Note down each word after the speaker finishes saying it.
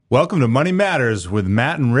Welcome to Money Matters with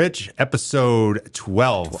Matt and Rich, episode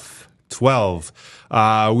 12.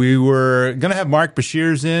 We were going to have Mark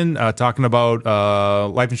Bashirs in talking about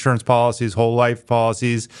life insurance policies, whole life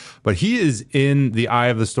policies, but he is in the eye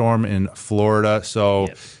of the storm in Florida. So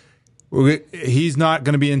he's not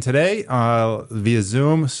going to be in today via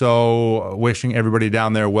Zoom. So wishing everybody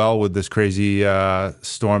down there well with this crazy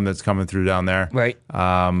storm that's coming through down there. Right.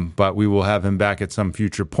 But we will have him back at some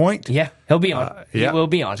future point. Yeah, he'll be on. He will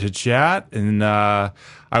be on. To chat. And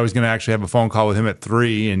I was going to actually have a phone call with him at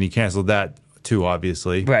 3, and he canceled that too,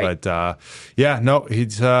 obviously. Right. But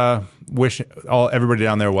he's wishing everybody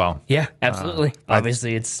down there well. Yeah, absolutely.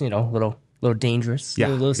 Obviously, it's, a little dangerous, a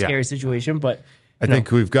little scary situation, but I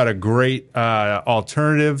think we've got a great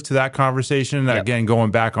alternative to that conversation. Yep. Again,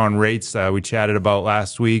 going back on rates, we chatted about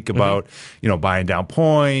last week about, buying down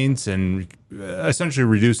points and essentially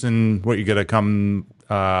reducing what you're going to come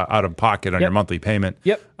out of pocket on your monthly payment.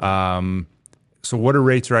 Yep. So what are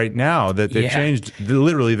rates right now that they've changed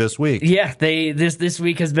literally this week? Yeah, this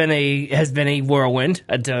week has been a whirlwind,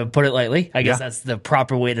 to put it lightly. I guess that's the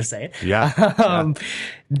proper way to say it. Yeah.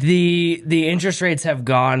 The interest rates have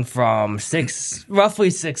gone from roughly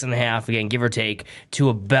 6.5, again, give or take, to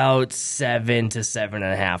about 7 to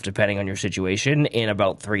 7.5, depending on your situation, in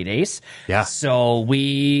about 3 days. Yeah. So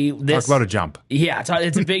talk about a jump. Yeah,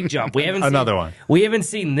 it's a big jump. We haven't Another one. We haven't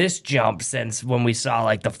seen this jump since when we saw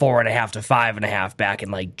like the 4.5 to 5.5 back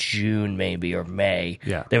in like June maybe or May.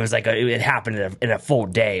 Yeah. There was it happened in a full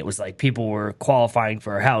day. It was like people were qualifying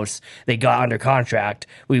for a house. They got under contract.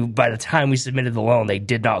 By the time we submitted the loan, they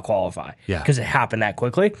did not qualify. Yeah. Because it happened that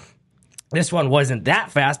quickly. This one wasn't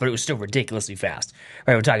that fast, but it was still ridiculously fast.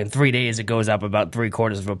 Right, we're talking 3 days. It goes up about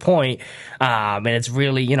 0.75 of a point, and it's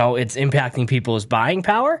really, it's impacting people's buying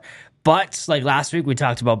power. But like last week, we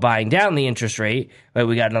talked about buying down the interest rate. Right,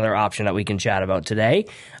 we got another option that we can chat about today.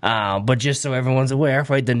 But just so everyone's aware,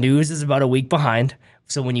 right, the news is about a week behind.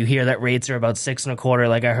 So when you hear that rates are about 6.25,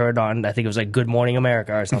 like I heard on, I think it was like Good Morning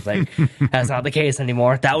America or something, that's not the case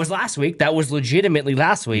anymore. That was last week. That was legitimately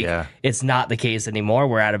last week. Yeah. It's not the case anymore.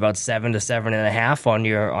 We're at about 7 to 7.5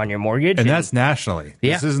 on your mortgage, and that's nationally.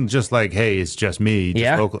 Yeah. This isn't just like, hey, it's just me.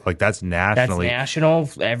 Just local. Like that's nationally. That's national.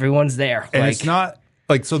 Everyone's there. And it's not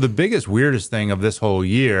like, so the biggest, weirdest thing of this whole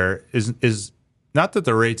year is not that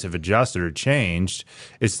the rates have adjusted or changed.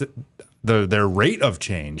 It's that their rate of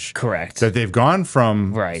change. Correct. That they've gone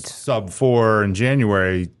from sub 4 in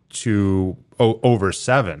January to over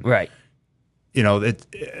 7. Right.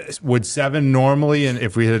 Would 7 normally, and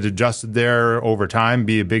if we had adjusted there over time,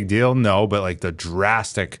 be a big deal? No, but like the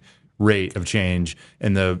drastic rate of change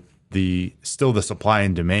and the still the supply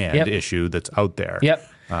and demand issue that's out there. Yep.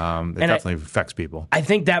 It definitely affects people. I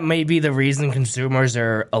think that may be the reason consumers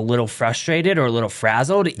are a little frustrated or a little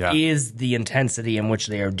frazzled is the intensity in which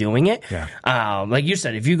they are doing it. Yeah. Like you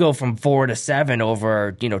said, if you go from 4 to 7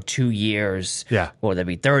 over, 2 years, what would that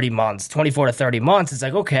be, 30 months, 24 to 30 months, it's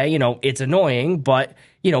like, okay, it's annoying, but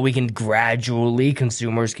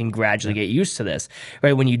consumers can gradually get used to this,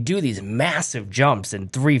 right? When you do these massive jumps in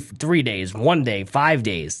 3 days, 1 day, 5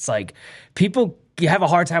 days, it's like you have a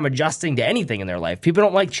hard time adjusting to anything in their life. People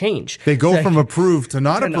don't like change. They go from approved to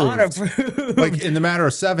not approved. Not approved. Like in the matter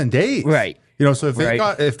of 7 days. Right. So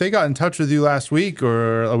if they got in touch with you last week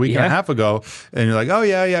or a week and a half ago, and you're like, oh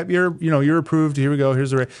yeah, you're approved. Here we go.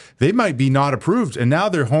 Here's the rate. They might be not approved, and now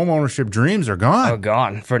their home ownership dreams are gone. Oh,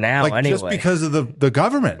 gone for now. Like anyway, just because of the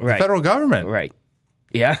government, the federal government. Right.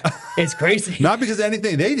 Yeah, it's crazy. Not because of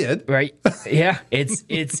anything they did. Right. Yeah,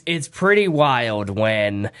 it's pretty wild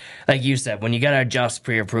when, like you said, when you got to adjust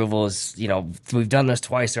pre-approvals. We've done this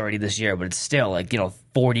twice already this year, but it's still like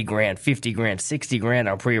 40 grand, 50 grand, 60 grand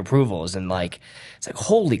on pre-approvals. And it's like,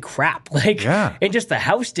 holy crap. And just the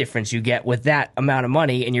house difference you get with that amount of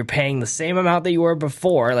money, and you're paying the same amount that you were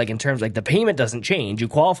before, like in terms, like the payment doesn't change. You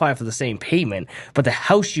qualify for the same payment, but the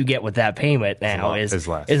house you get with that payment now is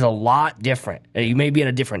a lot different. You may be in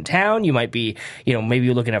a different town. You might be, maybe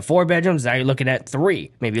you're looking at 4 bedrooms. Now you're looking at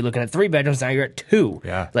 3. Maybe you're looking at 3 bedrooms. Now you're at 2.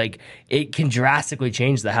 Yeah. Like it can drastically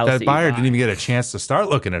change the house. That buyer didn't even get a chance to start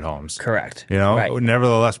looking at homes. Correct.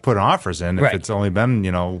 Nevertheless, put offers in if it's only been,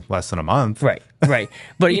 less than a month. Right.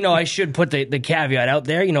 But, I should put the caveat out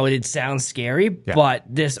there. It sounds scary, but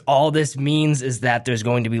all this means is that there's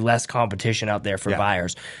going to be less competition out there for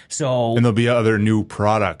buyers. So, and there'll be other new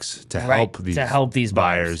products to help these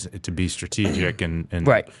buyers to be strategic and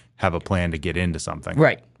have a plan to get into something.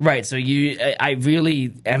 Right. So I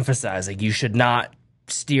really emphasize, you should not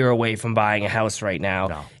steer away from buying a house right now.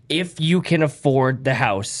 No. If you can afford the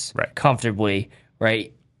house comfortably,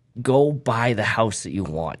 right? go buy the house that you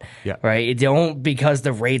want. Yeah. Right? Don't, because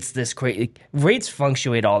the rates this crazy. Rates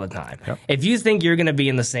fluctuate all the time. Yep. If you think you're going to be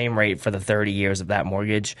in the same rate for the 30 years of that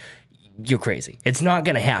mortgage, you're crazy. It's not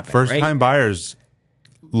going to happen. First right? time buyers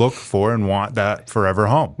look for and want that forever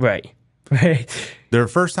home. Right. Right. They're a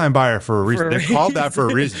first time buyer for a reason. They're called that for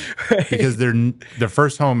a reason Right. because their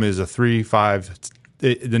first home is a 3-5.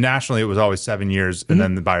 Nationally, it was always 7 years, and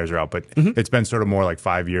then the buyers are out. But it's been sort of more like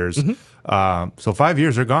 5 years. So 5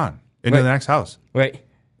 years are gone into the next house. Right.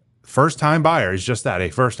 First time buyer is just that, a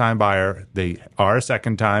first time buyer. They are a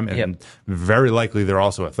second time, and very likely they're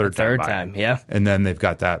also a third time buyer. Yeah. And then they've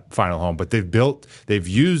got that final home. But they've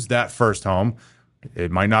used that first home.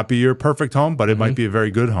 It might not be your perfect home, but it might be a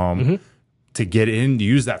very good home. To get in,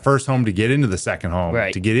 use that first home to get into the second home,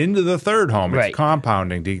 Right. to get into the third home. Right. It's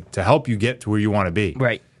compounding to help you get to where you want to be.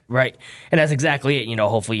 Right. Right. And that's exactly it.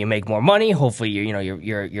 Hopefully you make more money. Hopefully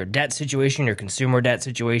your debt situation, your consumer debt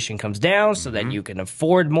situation comes down so that you can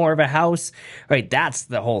afford more of a house. Right. That's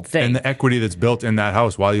the whole thing. And the equity that's built in that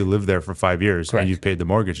house while you live there for 5 years Correct. and you've paid the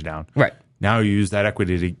mortgage down. Right. Now you use that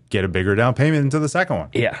equity to get a bigger down payment into the second one.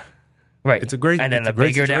 Yeah. Right. It's a great, and then it's a a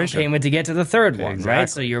great bigger down situation. payment to get to the third one, Exactly. right?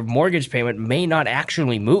 So your mortgage payment may not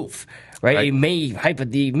actually move, right? Right. It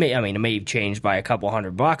may change by a couple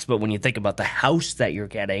 $100, but when you think about the house that you're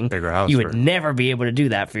getting, Bigger house you would for- never be able to do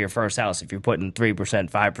that for your first house if you're putting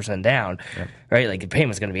 3%, 5% down, right? Like the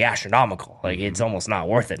payment's going to be astronomical. Like it's almost not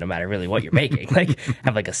worth it, no matter really what you're making. Like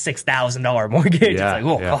have like a $6,000 mortgage. Yeah, It's like,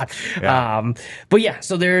 oh yeah, god. yeah. But yeah,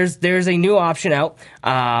 so there's a new option out.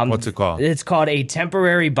 What's it called? It's called a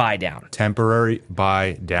temporary buy down. Temporary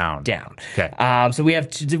buy down. Okay. So we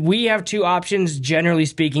have two options. Generally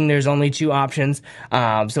speaking, there's only two options.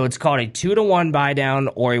 So it's called a 2-to-1 buy down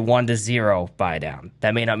or a 1-to-0 buy down.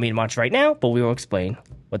 That may not mean much right now, but we will explain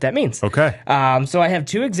what that means. Okay. So I have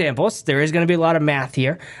two examples. There is going to be a lot of math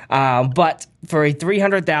here, but for a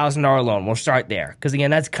 $300,000 loan, we'll start there because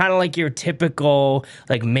again, that's kind of like your typical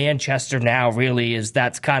like Manchester now. Really,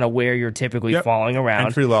 that's kind of where you're typically falling around.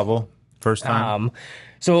 Entry level, first time.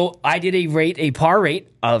 So I did a par rate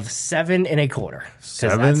of 7.25.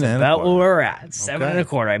 7 That's and a about quarter. where we're at.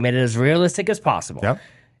 7.25. I made it as realistic as possible. Yep.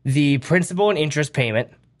 The principal and interest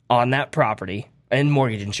payment on that property and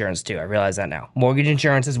mortgage insurance too. I realize that now. Mortgage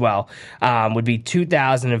insurance as well would be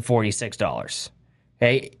 $2,046.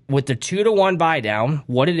 Okay. With the 2-to-1 buy down,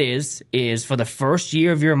 what it is for the first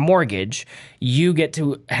year of your mortgage, you get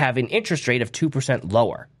to have an interest rate of 2%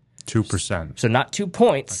 lower. 2%. So not 2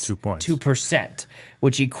 points. 2 points. 2%,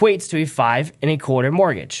 which equates to a 5.25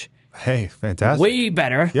 mortgage. Hey, fantastic. Way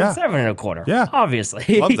better Yeah. than 7.25. Yeah.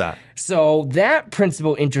 Obviously. Love that. So that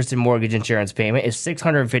principal, interest, and mortgage insurance payment is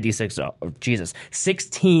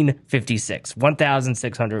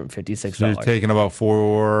 $1,656. So you're taking about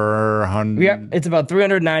 400. Yeah, it's about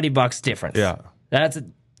 $390 difference. Yeah. It's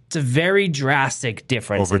a very drastic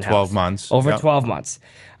difference Over in 12 house. months. Over Yep. 12 months.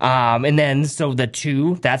 And then, so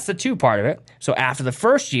that's the two part of it. So after the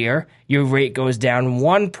first year, your rate goes down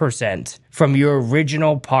 1% from your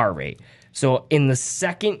original par rate. So in the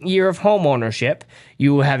second year of home ownership,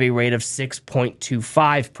 you will have a rate of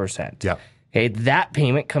 6.25%. Yeah. Okay, that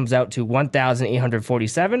payment comes out to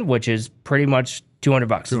 $1,847, which is pretty much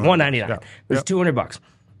 $200. $199. Yeah. It's Yep. $200.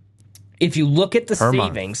 If you look at the Per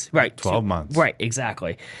month. savings, right? 12 months. Right,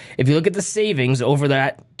 exactly. If you look at the savings over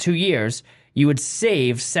that 2 years, you would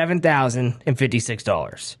save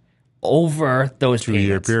 $7,056 over those 2 year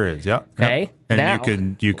payments. periods. Yeah. Okay. Yep. And Now-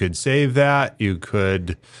 you could save that. You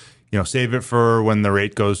could, save it for when the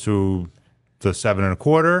rate goes to the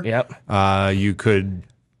 7.25. Yep. You could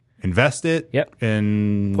invest it. Yep.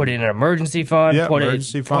 And Put it in an emergency fund. Yeah, put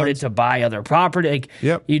emergency it funds. to buy other property. Like,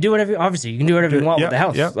 Yep. You do whatever. Obviously, you can do whatever you want with the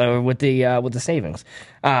house Yep. or with the savings.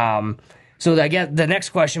 So I get the next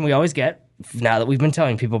question we always get now that we've been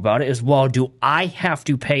telling people about it is, well, do I have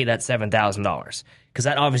to pay that $7,000? Because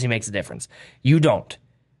that obviously makes a difference. You don't.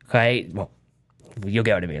 Okay. Well, you'll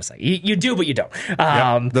get what I mean. It's like you do, but you don't.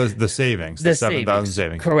 the savings, the 7,000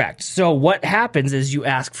 savings. Correct. So what happens is you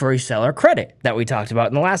ask for a seller credit that we talked about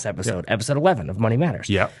in the last episode, episode 11 of Money Matters.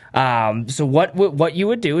 Yeah. So what you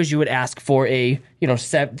would do is you would ask for a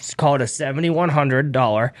call it a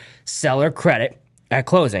 $7,100 seller credit at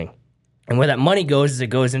closing, and where that money goes is it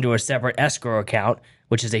goes into a separate escrow account,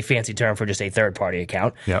 which is a fancy term for just a third party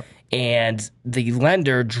account. Yep. And the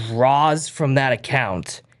lender draws from that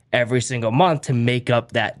account every single month to make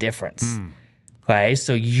up that difference. Okay,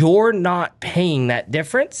 so you're not paying that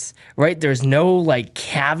difference, right? There's no like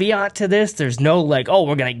caveat to this. There's no like, oh,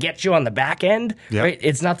 we're going to get you on the back end, right?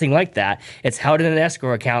 It's nothing like that. It's held in an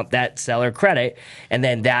escrow account, that seller credit, and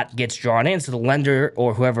then that gets drawn in. So the lender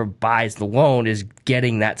or whoever buys the loan is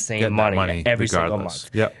getting that same money every single month.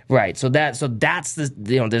 Yep. Right. So that's the,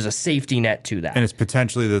 there's a safety net to that. And it's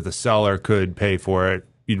potentially that the seller could pay for it.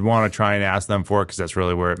 You'd want to try and ask them for it because that's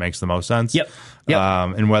really where it makes the most sense. Yep.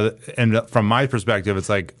 And from my perspective, it's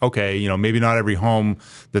like, okay, maybe not every home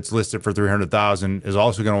that's listed for $300,000 is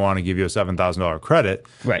also going to want to give you a $7,000 credit.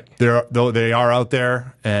 Right. They are out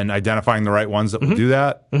there, and identifying the right ones that will do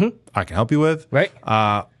that, I can help you with. Right.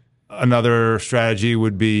 Another strategy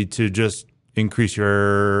would be to just increase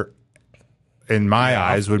your, in my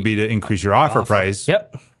eyes, would be to increase your offer price.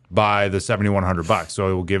 Yep. By the $7,100.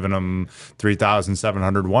 So we're giving them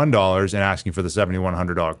 $3,701 and asking for the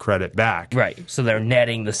 $7,100 credit back. Right. So they're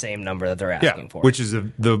netting the same number that they're asking for. Which is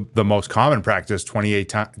the most common practice,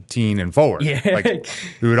 2018 and forward. Yeah. Like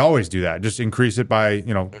we would always do that. Just increase it by,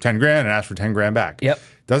 10 grand and ask for 10 grand back. Yep.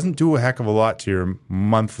 Doesn't do a heck of a lot to your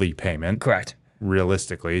monthly payment. Correct.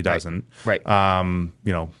 Realistically, it doesn't. Right.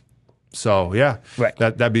 So yeah. Right.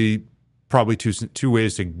 That'd be probably two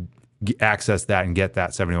ways to access that and get that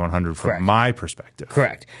 $7,100 from my perspective.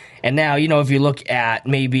 Correct. And now, if you look at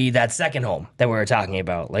maybe that second home that we were talking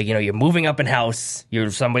about, like, you're moving up in house, you're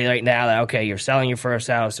somebody right now that, okay, you're selling your first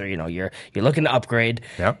house or, you're looking to upgrade.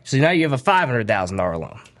 Yep. So now you have a $500,000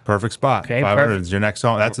 loan. Perfect spot. Okay, 500 is your next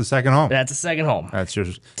home. That's the second home. That's a second home. That's your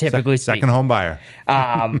typically second home buyer.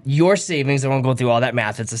 Your savings, I won't go through all that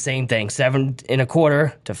math. It's the same thing.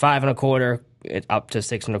 7.25% to 5.25%. Up to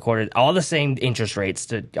 6.25%, all the same interest rates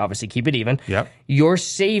to obviously keep it even. Yep. Your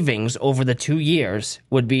savings over the 2 years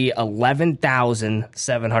would be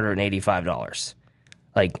 $11,785.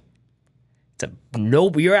 Like,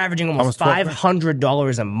 you're averaging almost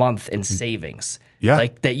 $500 a month in savings. Yeah.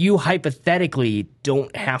 Like that you hypothetically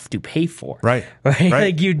don't have to pay for. Right.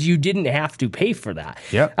 Like you didn't have to pay for that.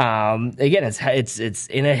 Yeah. Again, it's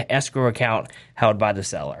in an escrow account held by the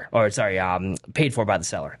seller, or paid for by the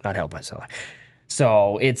seller, not held by the seller.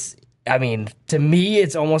 So to me,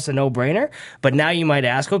 it's almost a no-brainer. But now you might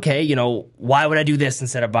ask, okay, why would I do this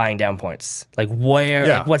instead of buying down points? Like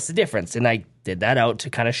what's the difference? And I did that out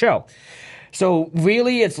to kind of show. So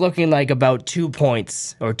really, it's looking like about 2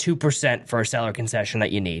 points or 2% for a seller concession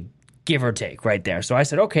that you need, give or take, right there. So I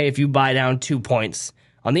said, okay, if you buy down 2 points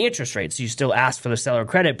on the interest rate, so you still ask for the seller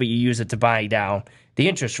credit, but you use it to buy down the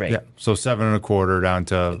interest rate. Yeah. So 7.25% down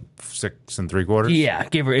to 6.75%. Yeah,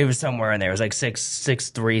 it was somewhere in there. It was like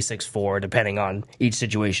 6.3, 6.4, depending on each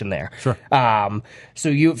situation there. Sure.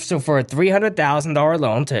 So for a $300,000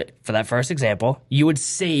 loan, for that first example, you would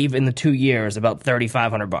save in the 2 years about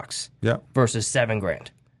 $3,500. Yeah. Versus $7,000.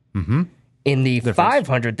 Mm-hmm. In the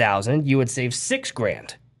 $500,000, you would save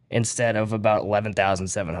 $6,000 instead of about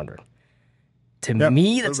 $11,700. To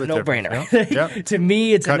me, that's a no-brainer. Yeah. To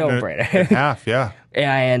me, it's Cutting a no-brainer. In half, yeah.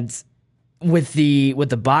 And with the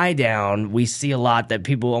buy down, we see a lot that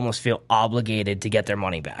people almost feel obligated to get their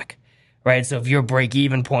money back, right? So if your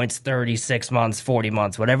break-even point's 36 months, 40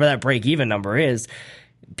 months, whatever that break-even number is,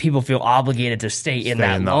 people feel obligated to stay in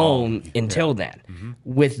that loan until then. Mm-hmm.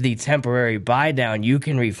 With the temporary buy down, you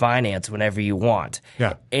can refinance whenever you want.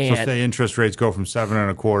 Yeah. And so say interest rates go from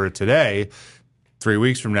 7.25% today. 3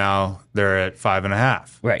 weeks from now, they're at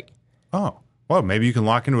 5.5%. Right. Oh, well, maybe you can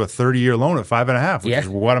lock into a 30-year loan at 5.5%, which is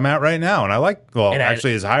what I'm at right now. And I like,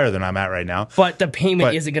 actually, it's higher than I'm at right now. But the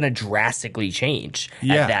payment isn't going to drastically change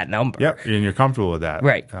at that number. Yep, and you're comfortable with that.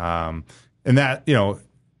 Right. And that,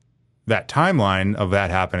 that timeline of that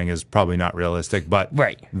happening is probably not realistic, but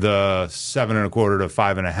the 7.25% to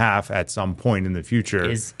 5.5% at some point in the future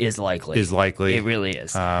is likely. Is likely. It really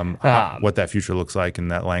is. What that future looks like in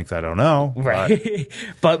that length, I don't know. Right.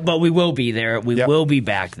 But we will be there. We will be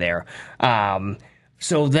back there.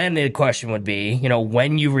 So then the question would be,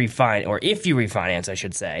 when you refinance, or if you refinance, I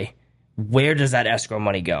should say, where does that escrow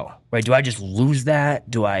money go? Right? Do I just lose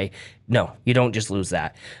that? No, you don't just lose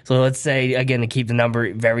that. So let's say, again, to keep the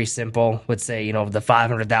number very simple, let's say, the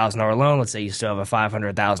 $500,000 loan, let's say you still have a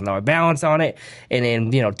 $500,000 balance on it. And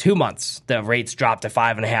in, 2 months, the rates drop to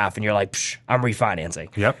 5.5 and you're like, psh, I'm refinancing.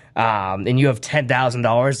 Yep. And you have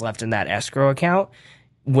 $10,000 left in that escrow account.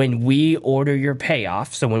 When we order your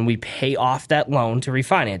payoff, so when we pay off that loan to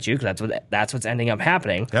refinance you, because that's what's ending up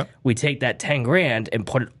happening, we take that $10,000 and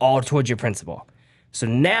put it all towards your principal. So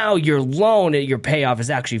now your loan, your payoff is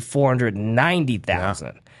actually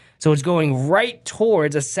 $490,000. So it's going right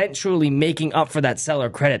towards essentially making up for that seller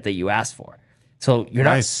credit that you asked for. So you're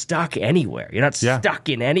not Nice. stuck anywhere. You're not Yeah. stuck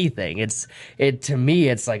in anything. To me,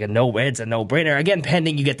 it's like it's a no-brainer. Again,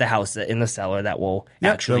 pending you get the house in the seller that will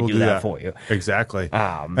actually We'll do that for you. Exactly.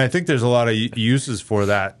 And I think there's a lot of uses for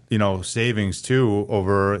that, savings too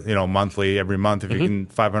over, monthly, every month. If you can,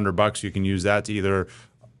 $500, you can use that to either,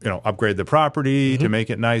 upgrade the property to make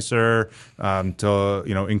it nicer, to,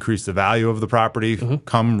 increase the value of the property,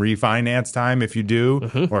 come refinance time if you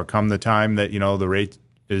do, or come the time that, the rate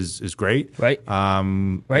is great. Right.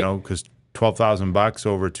 Because $12,000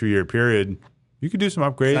 over a 2-year period, you could do some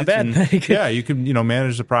upgrades. Not bad. And, you can,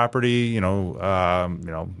 manage the property,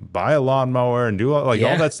 buy a lawnmower and do all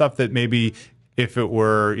that stuff that maybe if it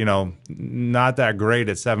were, not that great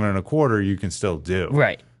at 7.25, you can still do.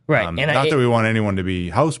 Right. Right. Not that we want anyone to be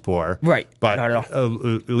house poor. Right. But Not at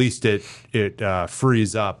all. at least it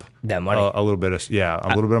frees up that money. a little bit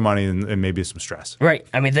of money and maybe some stress. Right.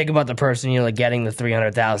 I mean, think about the person getting the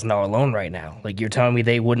 $300,000 loan right now. Like, you're telling me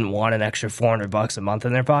they wouldn't want an extra $400 a month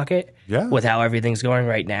in their pocket? Yeah. With how everything's going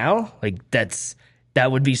right now? Like, that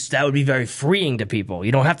would be very freeing to people.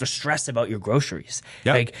 You don't have to stress about your groceries.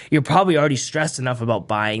 Yep. Like, you're probably already stressed enough about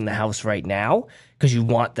buying the house right now because you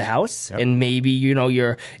want the house, and maybe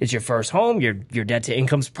it's your first home. Your debt to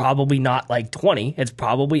income's probably not like 20. It's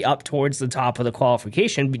probably up towards the top of the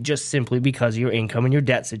qualification, just simply because of your income and your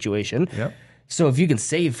debt situation. Yep. So if you can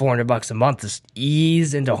save $400 a month to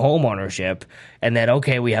ease into home ownership, and then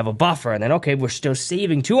we have a buffer, and then we're still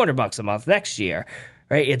saving $200 a month next year.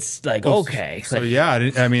 Right, it's like okay. So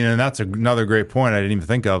and that's another great point I didn't even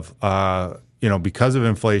think of. Because of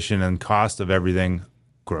inflation and cost of everything,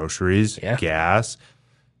 groceries, gas,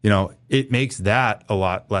 it makes that a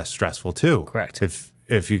lot less stressful too. Correct.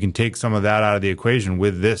 If you can take some of that out of the equation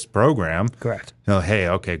with this program, correct. Hey,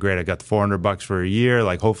 okay, great. I got the $400 for a year.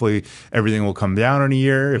 Like, hopefully everything will come down in a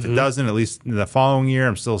year. If it doesn't, at least the following year,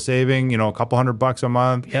 I'm still saving, a couple $100 a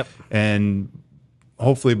month. Yep. And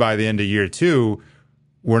hopefully by the end of year 2,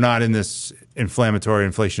 we're not in this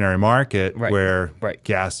inflationary market where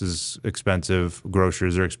gas is expensive,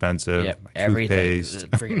 groceries are expensive, everything,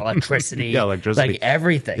 freaking electricity, like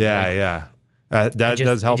everything. That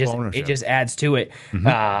does help ownership. It just adds to it.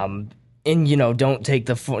 And don't take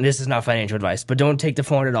this is not financial advice, but don't take the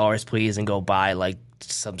 $400, please, and go buy like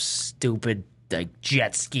some stupid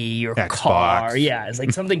jet ski or Xbox. car. Yeah, it's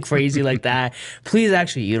like something crazy like that. Please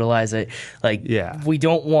actually utilize it. We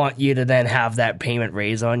don't want you to then have that payment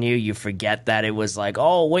raise on you. You forget that it was like,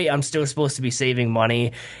 oh wait, I'm still supposed to be saving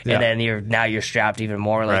money, and then you're strapped even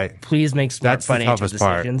more. Please make smart financial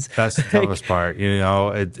decisions. That's the toughest part.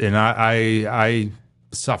 And I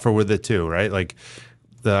suffer with it too. Right, like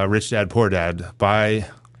the rich dad, poor dad. Buy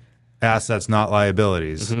assets, not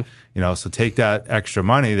liabilities. So take that extra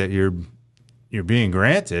money that you're being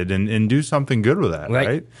granted and do something good with that,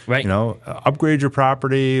 right? Right. Upgrade your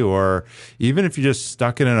property, or even if you just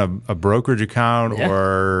stuck it in a brokerage account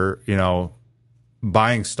or,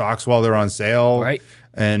 buying stocks while they're on sale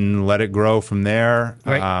and let it grow from there.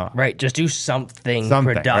 Right. Just do something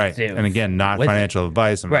productive. Right. And again, not financial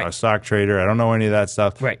advice. I'm not a stock trader. I don't know any of that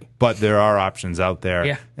stuff. Right. But there are options out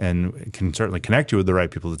there and can certainly connect you with the right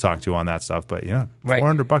people to talk to on that stuff. But,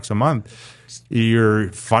 $400 a month.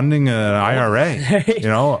 You're funding an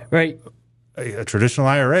IRA, right? A traditional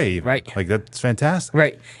IRA, right? Like, that's fantastic,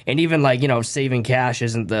 right? And even saving cash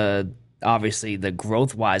isn't obviously the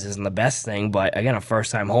growth wise isn't the best thing, but again, a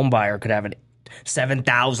first time home buyer could have an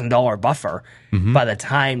 $7,000 buffer by the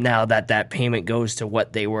time now that payment goes to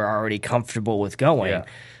what they were already comfortable with going. Yeah.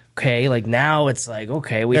 Okay, now it's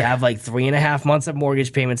we have 3.5 months of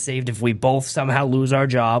mortgage payments saved if we both somehow lose our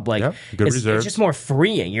job. Good it's just more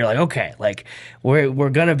freeing. You're okay, we're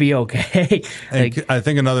gonna be okay. I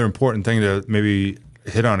think another important thing to maybe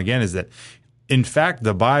hit on again is that, in fact,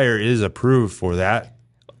 the buyer is approved for that.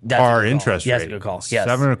 Our interest rate. That's a good call. Yes.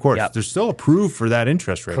 7.25. Yep. They're still approved for that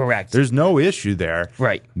interest rate. Correct. There's no issue there.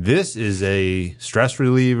 Right. This is a stress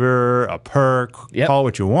reliever, a perk, call it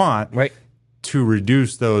what you want. Right. To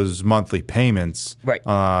reduce those monthly payments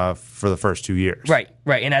for the first 2 years. Right.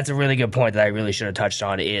 And that's a really good point that I really should have touched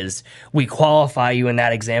on is we qualify you in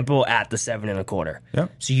that example at the 7.25.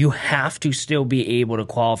 Yep. So you have to still be able to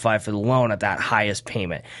qualify for the loan at that highest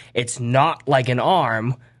payment. It's not like an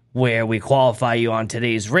ARM where we qualify you on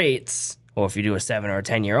today's rates, or if you do a 7 or a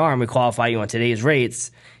 10-year ARM, we qualify you on today's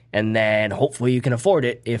rates, and then hopefully you can afford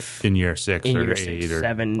it if in year 6 or 8 or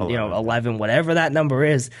 7, 11, whatever that number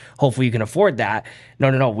is. Hopefully you can afford that.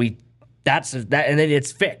 No. That's that, and then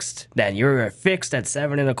it's fixed. Then you're fixed at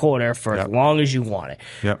 7.25 for as long as you want it.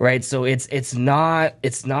 Yep. Right. So it's not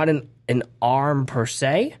an ARM per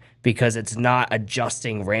se, because it's not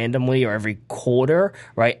adjusting randomly or every quarter,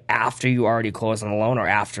 right after you already close on the loan or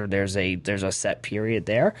after there's a set period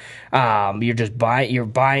there. You're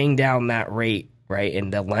buying down that rate. Right,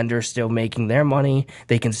 and the lender's still making their money.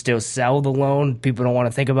 They can still sell the loan. People don't want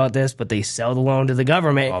to think about this, but they sell the loan to the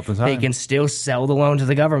government. All the time. They can still sell the loan to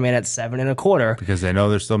the government at 7.25 because they know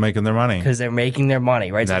they're still making their money. Because they're making their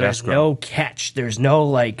money, right? So there's no catch. There's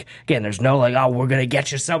no there's no oh, we're gonna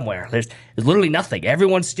get you somewhere. There's literally nothing.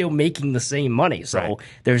 Everyone's still making the same money, so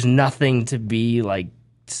there's nothing to be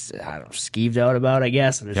skeeved out about. I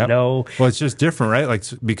guess there's no. Well, it's just different,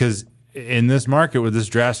 right? Because in this market with this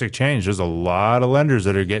drastic change, there's a lot of lenders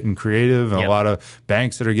that are getting creative and a lot of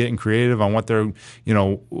banks that are getting creative on what they're, I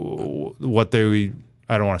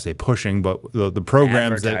don't want to say pushing, but the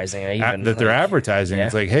programs that they're advertising.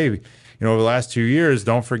 It's like, hey, over the last 2 years,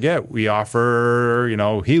 don't forget, we offer,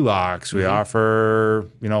 HELOCs, we offer,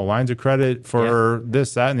 lines of credit for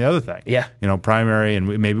this, that, and the other thing. Yeah. Primary,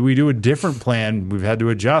 and maybe we do a different plan. We've had to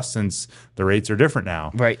adjust since the rates are different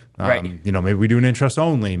now. Right. Maybe we do an interest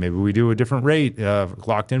only. Maybe we do a different rate,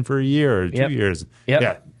 locked in for a year or 2 years.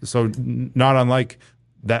 Yeah. So not unlike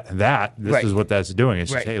that. This is what that's doing.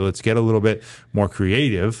 It's just, hey, let's get a little bit more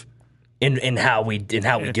creative. In how we do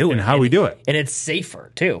it, and it's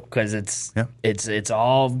safer too because it's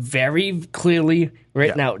all very clearly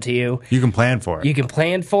written out to you. You can plan for it. You can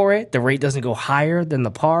plan for it. The rate doesn't go higher than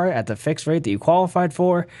the par at the fixed rate that you qualified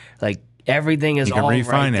for. Everything is all right there. You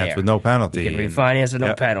can refinance with no penalty. You can refinance with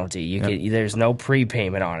no penalty. You can. There's no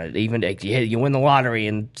prepayment on it. Even if you win the lottery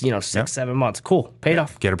in 6-7 months, cool, paid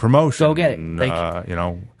off. Get a promotion. Go get it.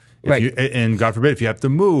 And God forbid, if you have to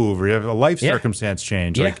move or you have a life circumstance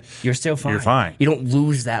change, you're still fine. You're fine. You don't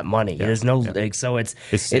lose that money. There's no so it's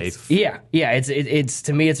safe. It's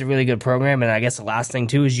to me it's a really good program. And I guess the last thing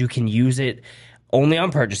too is you can use it only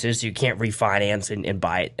on purchases. So you can't refinance and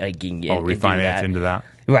buy it. Refinance into that.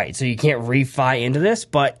 Right, so you can't refi into this,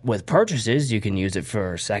 but with purchases, you can use it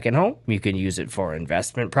for a second home. You can use it for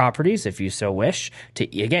investment properties if you so wish to,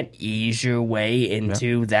 again, ease your way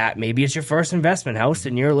into that. Maybe it's your first investment house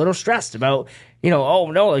and you're a little stressed about,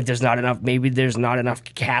 there's not enough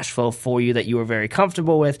cash flow for you that you were very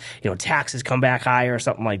comfortable with. Taxes come back higher or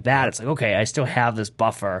something like that. It's like, okay, I still have this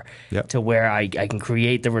buffer to where I can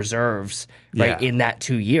create the reserves in that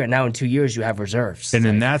 2 year. And now in 2 years, you have reserves. And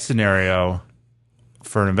in that scenario,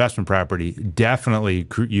 for an investment property, definitely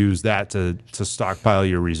use that to stockpile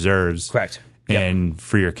your reserves. Correct. And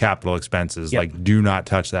for your capital expenses, do not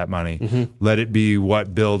touch that money. Mm-hmm. Let it be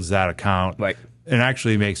what builds that account. Right. And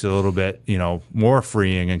actually makes it a little bit, more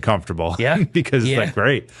freeing and comfortable. Yeah. Because it's like,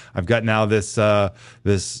 great, I've got now this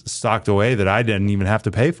stocked away that I didn't even have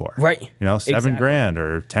to pay for. Right. $7,000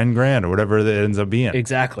 or $10,000 or whatever that ends up being.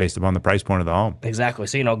 Exactly. Based upon the price point of the home. Exactly.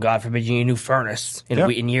 So, God forbid you need a new furnace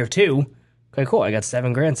in year 2. Okay, cool. I got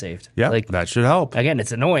 $7,000 saved. Yeah, that should help. Again,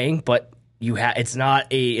 it's annoying, but it's not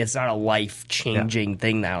a life changing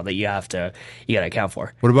thing now that you gotta account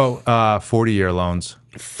for. What about 40-year loans?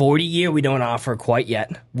 40-year we don't offer quite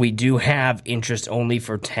yet. We do have interest only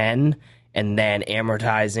for 10 and then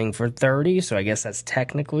amortizing for 30. So I guess that's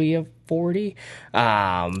technically a 40.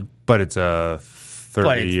 But it's a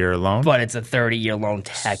 30-year loan? But it's a 30-year loan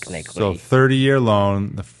technically. So 30-year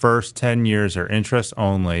loan, the first 10 years are interest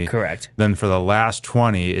only. Correct. Then for the last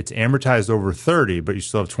 20, it's amortized over 30, but you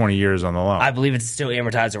still have 20 years on the loan. I believe it's still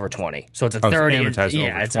amortized over 20. So it's a 30. It's amortized over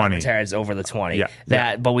 20. It's amortized over the 20.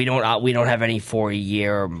 But we don't have any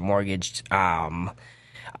 40-year mortgaged.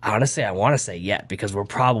 Honestly, I want to say yet because we're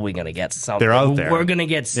probably going to get some. They're out there. We're going to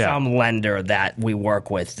get some lender that we work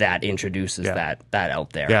with that introduces that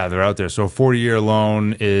out there. Yeah, they're out there. So a 40-year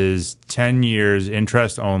loan is 10 years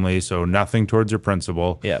interest only, so nothing towards your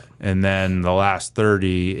principal. Yeah. And then the last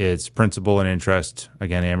 30, it's principal and interest,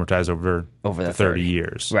 again, amortized over the 30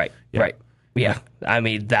 years. Right, right. Yeah. I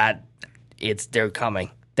mean, they're coming.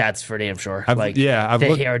 That's for damn sure.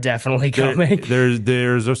 They are definitely coming.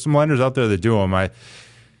 There's some lenders out there that do them.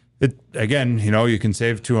 Again, you can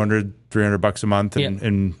save $200, $300 a month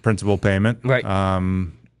in principal payment. Right.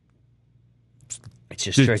 It's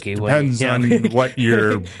just tricky. Depends on what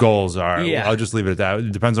your goals are. Yeah. I'll just leave it at that.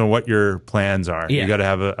 It depends on what your plans are. Yeah. You got to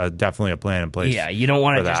have definitely a plan in place. Yeah, you don't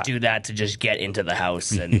want to just do that to just get into the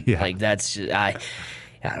house and that's just, I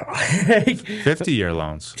don't know. 50-year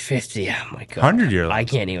loans. 50. Oh my god. 100-year loans. I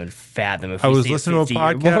can't even fathom. I was listening to a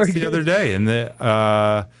podcast the other day, and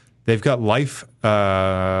they've got life,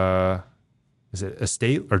 is it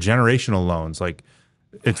estate or generational loans? Like,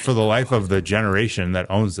 it's for the life of the generation that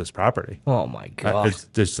owns this property. Oh my god! It's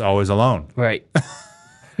just always a loan. Right.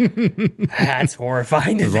 That's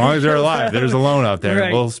horrifying. As long as they're alive, there's a loan out there.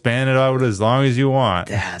 Right. We'll span it out as long as you want.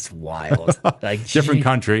 That's wild. Like Different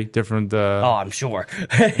country, different oh, I'm sure.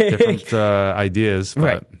 different ideas.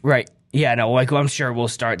 But Right. Yeah, no, like I'm sure we'll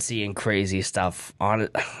start seeing crazy stuff on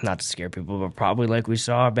it. Not to scare people, but probably like we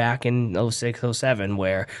saw back in 06, 07,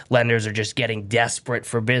 where lenders are just getting desperate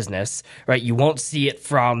for business, right? You won't see it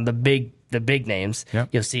from the big names. Yep.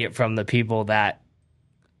 You'll see it from the people that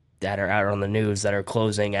are out on the news that are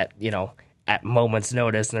closing at, at moment's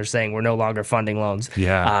notice, and they're saying we're no longer funding loans.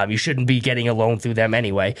 Yeah. You shouldn't be getting a loan through them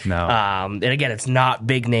anyway. No. And again, it's not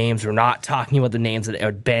big names. We're not talking about the names that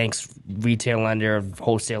are banks, retail lender,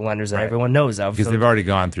 wholesale lenders that everyone knows of. because they've already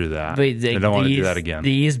gone through that. But They don't want to do that again.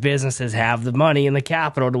 These businesses have the money and the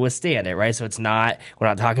capital to withstand it, right? So we're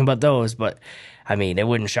not talking about those, but I mean, it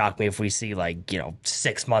wouldn't shock me if we see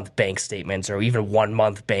 6-month bank statements or even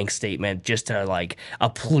 1-month bank statement just to a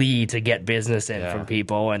plea to get business in from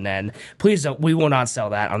people. And then please don't, we will not sell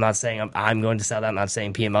that. I'm not saying I'm going to sell that. I'm not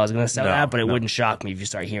saying PML is going to sell that, but it wouldn't shock me if you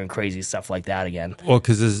start hearing crazy stuff like that again. Well,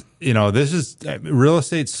 because this is real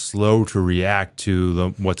estate's slow to react to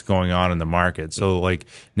what's going on in the market. So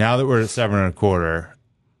now that we're at 7.25%,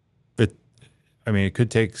 it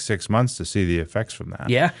could take 6 months to see the effects from that.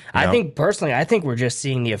 Yeah. I think we're just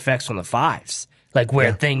seeing the effects from the 5s,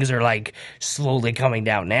 where things are slowly coming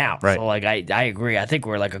down now. Right. So I agree. I think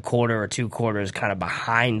we're a quarter or 2 quarters kind of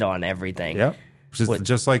behind on everything. Yep.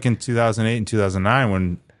 Just like in 2008 and 2009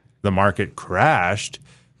 when the market crashed.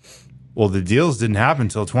 Well, the deals didn't happen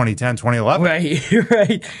until 2010, 2011.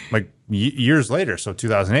 Right. Years later. So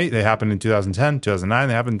 2008, they happened in 2010. 2009,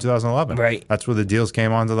 they happened in 2011. Right. That's where the deals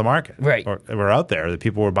came onto the market. Right. Or were out there. The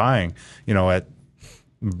people were buying, at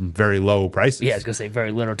very low prices. Yeah, I was going to say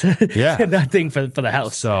very little to Yeah. nothing for the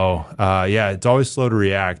house. So, it's always slow to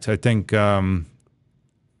react. I think,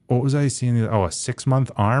 what was I seeing? A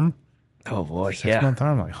 6-month arm? Oh, boy. 6-month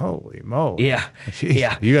arm? Holy moly. Yeah. Jeez,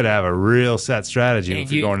 Yeah. You got to have a real set strategy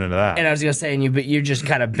if you're going into that. And I was going to say, but you're just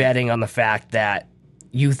kind of betting on the fact that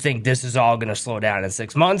you think this is all going to slow down in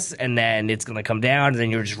 6 months, and then it's going to come down, and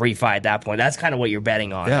then you're just refi at that point. That's kind of what you're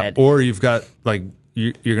betting on. Yeah. Or you've got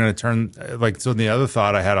you're going to turn so the other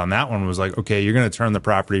thought I had on that one was okay, you're going to turn the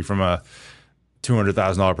property from a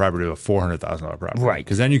 $200,000 property to a $400,000 property, right?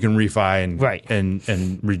 Because then you can refi and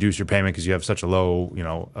and reduce your payment because you have such a low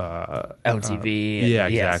LTV. Yeah,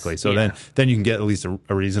 exactly. So then you can get at least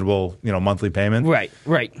a reasonable monthly payment. Right.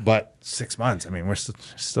 But 6 months, we're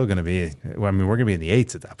still going to be. We're going to be in the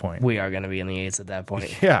 8s at that point. We are going to be in the 8s at that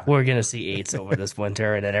point. Yeah, we're going to see 8s over this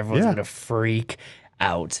winter, and then everyone's going to freak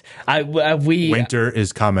out. Winter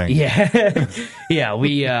is coming. Yeah, yeah.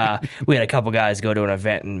 We had a couple guys go to an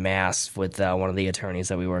event in Mass with one of the attorneys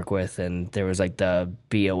that we work with, and there was the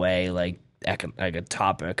BOA a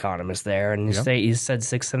top economist there, and he said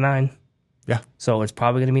 6 to 9. Yeah. So it's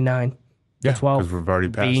probably going to be 9 to 12. Because we've already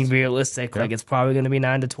passed. Being realistic, it's probably going to be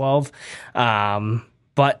 9 to 12.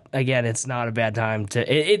 But again, it's not a bad time to.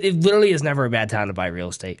 It literally is never a bad time to buy real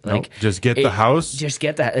estate. Just get the house. Just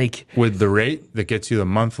get that. With the rate that gets you the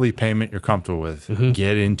monthly payment you're comfortable with. Mm-hmm.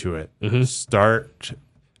 Get into it. Mm-hmm. Start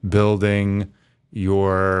building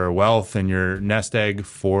your wealth and your nest egg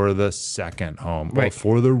for the second home or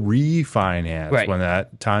for the refinance when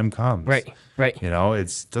that time comes. Right.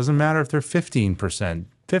 It doesn't matter if they're 15%,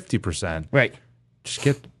 50%. Right. Just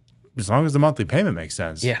get. As long as the monthly payment makes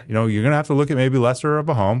sense. Yeah. You're going to have to look at maybe lesser of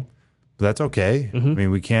a home, but that's okay. Mm-hmm.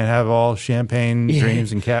 We can't have all champagne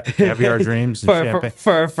dreams and caviar dreams and champagne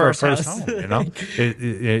for a first home.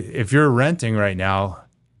 If you're renting right now,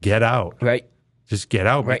 get out. Right. Just get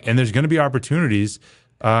out. Right. And there's going to be opportunities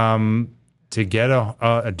to get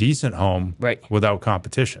a decent home without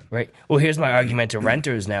competition. Right. Well, here's my argument to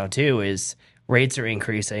renters now, too, is rates are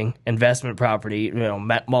increasing. Investment property,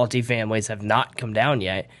 multifamilies have not come down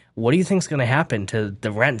yet. What do you think is going to happen to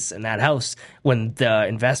the rents in that house when the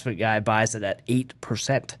investment guy buys it at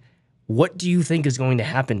 8%? What do you think is going to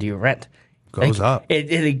happen to your rent? Goes up.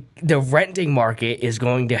 The renting market is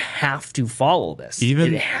going to have to follow this.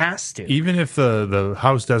 It has to. Even if the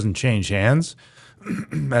house doesn't change hands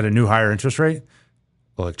at a new higher interest rate,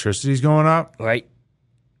 electricity's going up. Right.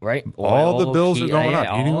 All the bills are going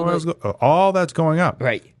up. Heating oil's all that's going up.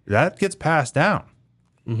 Right. That gets passed down.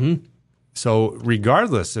 Mm-hmm. So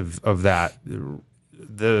regardless of that,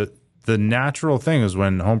 the natural thing is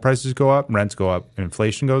when home prices go up, rents go up.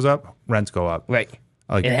 Inflation goes up, rents go up. Right.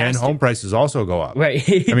 And home prices also go up. Right.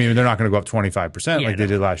 They're not going to go up 25% like they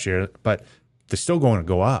did last year, but they're still going to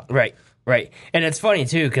go up. Right. And it's funny,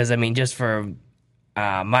 too, because, just for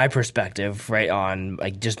my perspective, on,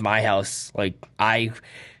 just my house,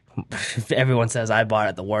 everyone says I bought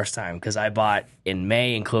at the worst time because I bought in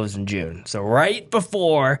May and closed in June. So right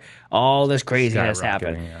before all this craziness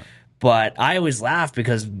happened. Yeah. But I always laugh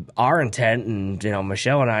because our intent and,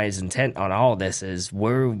 Michelle and I's intent on all of this is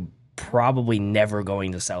we're probably never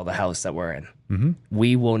going to sell the house that we're in. Mm-hmm.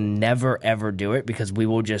 We will never, ever do it because we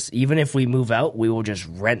will just, even if we move out, we will just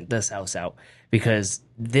rent this house out because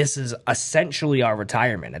this is essentially our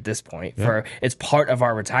retirement at this point. It's part of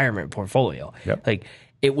our retirement portfolio. Yep. Like,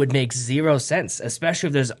 it would make zero sense, especially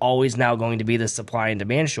if there's always now going to be this supply and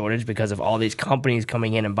demand shortage because of all these companies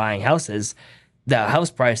coming in and buying houses. The house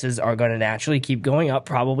prices are going to naturally keep going up,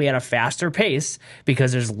 probably at a faster pace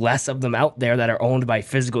because there's less of them out there that are owned by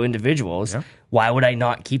physical individuals. Yeah. Why would I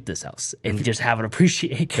not keep this house and just have it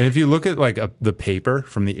appreciate? And if you look at like the paper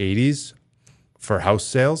from the 80s for house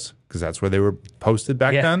sales, because that's where they were posted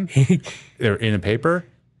back then, they're in a paper.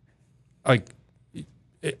 Like,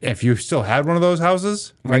 if you still had one of those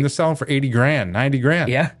houses, they're selling for 80 grand, 90 grand.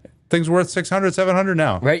 Yeah. Things worth 600, 700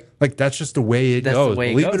 now. Right. Like, that's just the way it goes.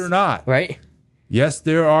 Believe it or not. Right. Yes,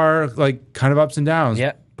 there are like kind of ups and downs.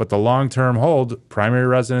 Yeah. But the long-term hold, primary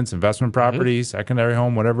residence, investment property, secondary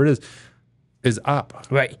home, whatever it is up.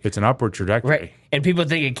 Right. It's an upward trajectory. Right. And people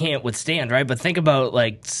think it can't withstand, right? But think about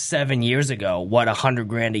like 7 years ago, what $100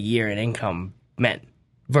 grand a year in income meant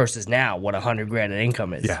versus now what $100 grand in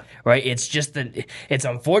income is. Yeah. Right. It's just it's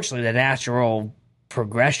unfortunately the natural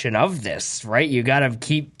progression of this, right? You got to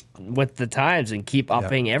keep with the times and keep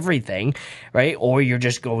upping everything, right? Or you're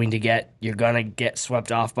just going to get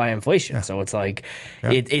swept off by inflation. Yeah. So it's like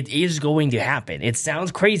it is going to happen. It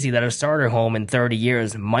sounds crazy that a starter home in 30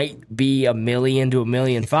 years might be $1 million to $1.5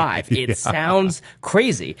 million. It sounds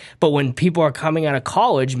crazy, but when people are coming out of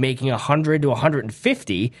college making 100 to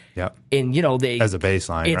 150, and they as a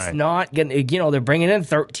baseline, it's not gonna. They're bringing in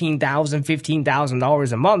 $13,000,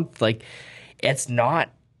 $15,000 a month. Like, it's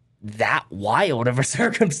not that wild of a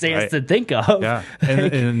circumstance to think of. Yeah.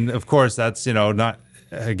 And of course, that's, not,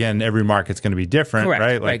 again, every market's going to be different,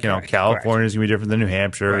 right? Like, California is going to be different than New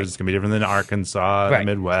Hampshire. It's going to be different than Arkansas, the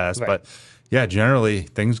Midwest. But yeah, generally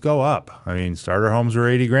things go up. I mean, starter homes were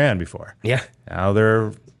 80 grand before. Yeah. Now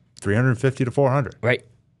they're 350 to 400. Right.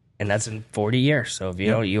 And that's in 40 years. So if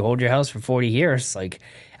you hold your house for 40 years, like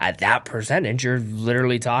at that percentage, you're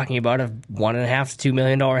literally talking about a $1.5 to $2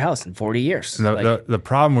 million house in 40 years. The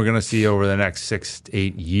problem we're going to see over the next 6 to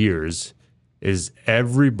 8 years is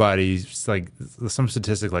everybody's like some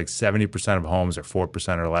statistic like 70% of homes are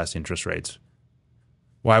 4% or less interest rates.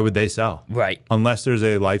 Why would they sell? Right. Unless there's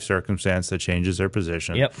a life circumstance that changes their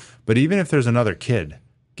position. Yep. But even if there's another kid,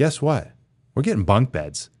 guess what? We're getting bunk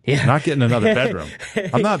beds. Yeah. Not getting another bedroom.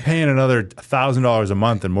 I'm not paying another $1,000 a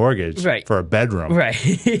month in mortgage for a bedroom. Right.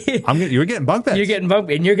 You're getting bunk beds. You're getting bunk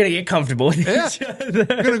beds, and you're going to get comfortable with each other. You're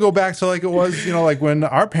going to go back to like it was, like when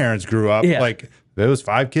our parents grew up. Yeah. Like there was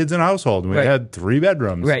 5 kids in a household, and we had 3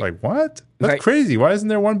 bedrooms. Right. Like what? That's crazy. Why isn't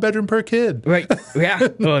there 1 bedroom per kid? Right. Yeah.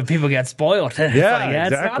 Well, people get spoiled. Yeah,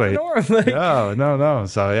 exactly. It's not the norm. No.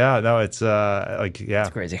 So it's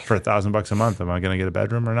crazy. For $1,000 a month, am I going to get a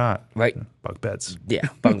bedroom or not? Right. Bunk beds. Yeah,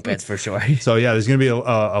 bunk beds for sure. So yeah, there's going to be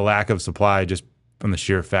a lack of supply just from the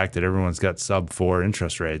sheer fact that everyone's got sub 4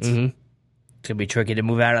 interest rates. Mm-hmm. It's going to be tricky to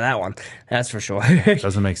move out of that one. That's for sure.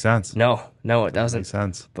 Doesn't make sense. No, it doesn't. Make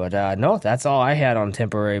sense. But no, that's all I had on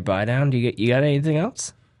temporary buy down. You got anything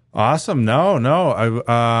else? Awesome. No.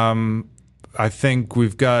 I think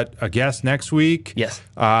we've got a guest next week. Yes.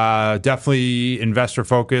 Definitely investor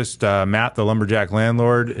focused. Matt, the lumberjack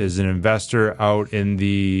landlord, is an investor out in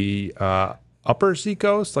the upper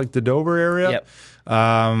seacoast, like the Dover area. Yep.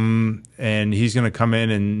 And he's going to come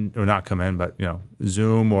in or not come in, but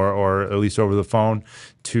Zoom or at least over the phone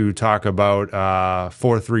to talk about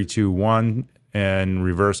 4321 and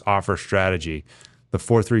reverse offer strategy. The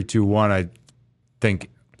 4321,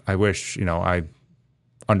 I wish I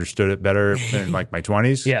understood it better in like my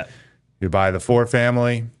 20s. Yeah. You buy the 4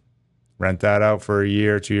 family, rent that out for a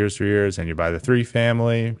year, 2 years, 3 years, and you buy the 3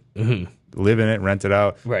 family, live in it, rent it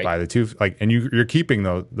out, buy the 2, and you're keeping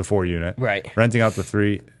the 4 unit, renting out the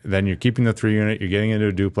 3, then you're keeping the 3 unit, you're getting into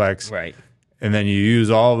a duplex, and then you use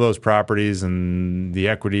all of those properties and the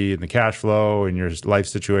equity and the cash flow and your life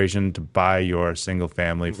situation to buy your single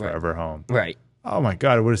family forever home. Right. Oh my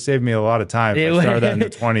God, it would have saved me a lot of time. If I started that in the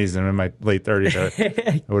 20s and in my late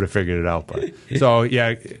 30s, I would have figured it out. But so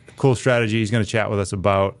yeah, cool strategy. He's going to chat with us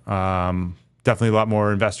about. Definitely a lot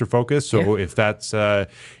more investor focused. So if that's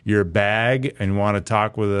your bag and you want to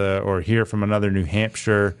talk with or hear from another New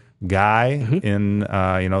Hampshire guy in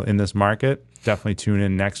in this market, definitely tune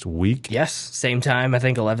in next week. Yes, same time. I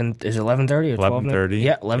think 11:30 or 11:30.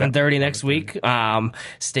 Yeah, 11:30 next week.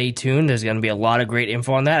 Stay tuned. There's going to be a lot of great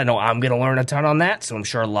info on that. I know I'm going to learn a ton on that, so I'm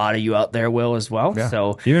sure a lot of you out there will as well. Yeah.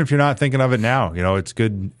 So even if you're not thinking of it now, it's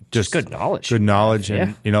good. Just good knowledge. Good knowledge,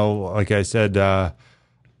 and like I said, I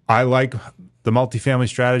like the multifamily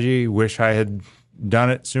strategy. Wish I had done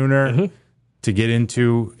it sooner to get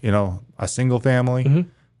into a single family.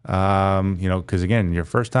 Because again, your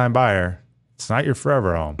first time buyer, it's not your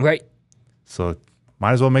forever home. Right. So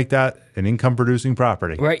might as well make that an income producing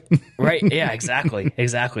property. Right. Yeah, exactly.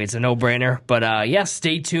 Exactly. It's a no brainer. But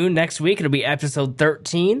stay tuned next week. It'll be episode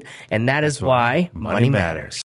 13. And that is why money matters.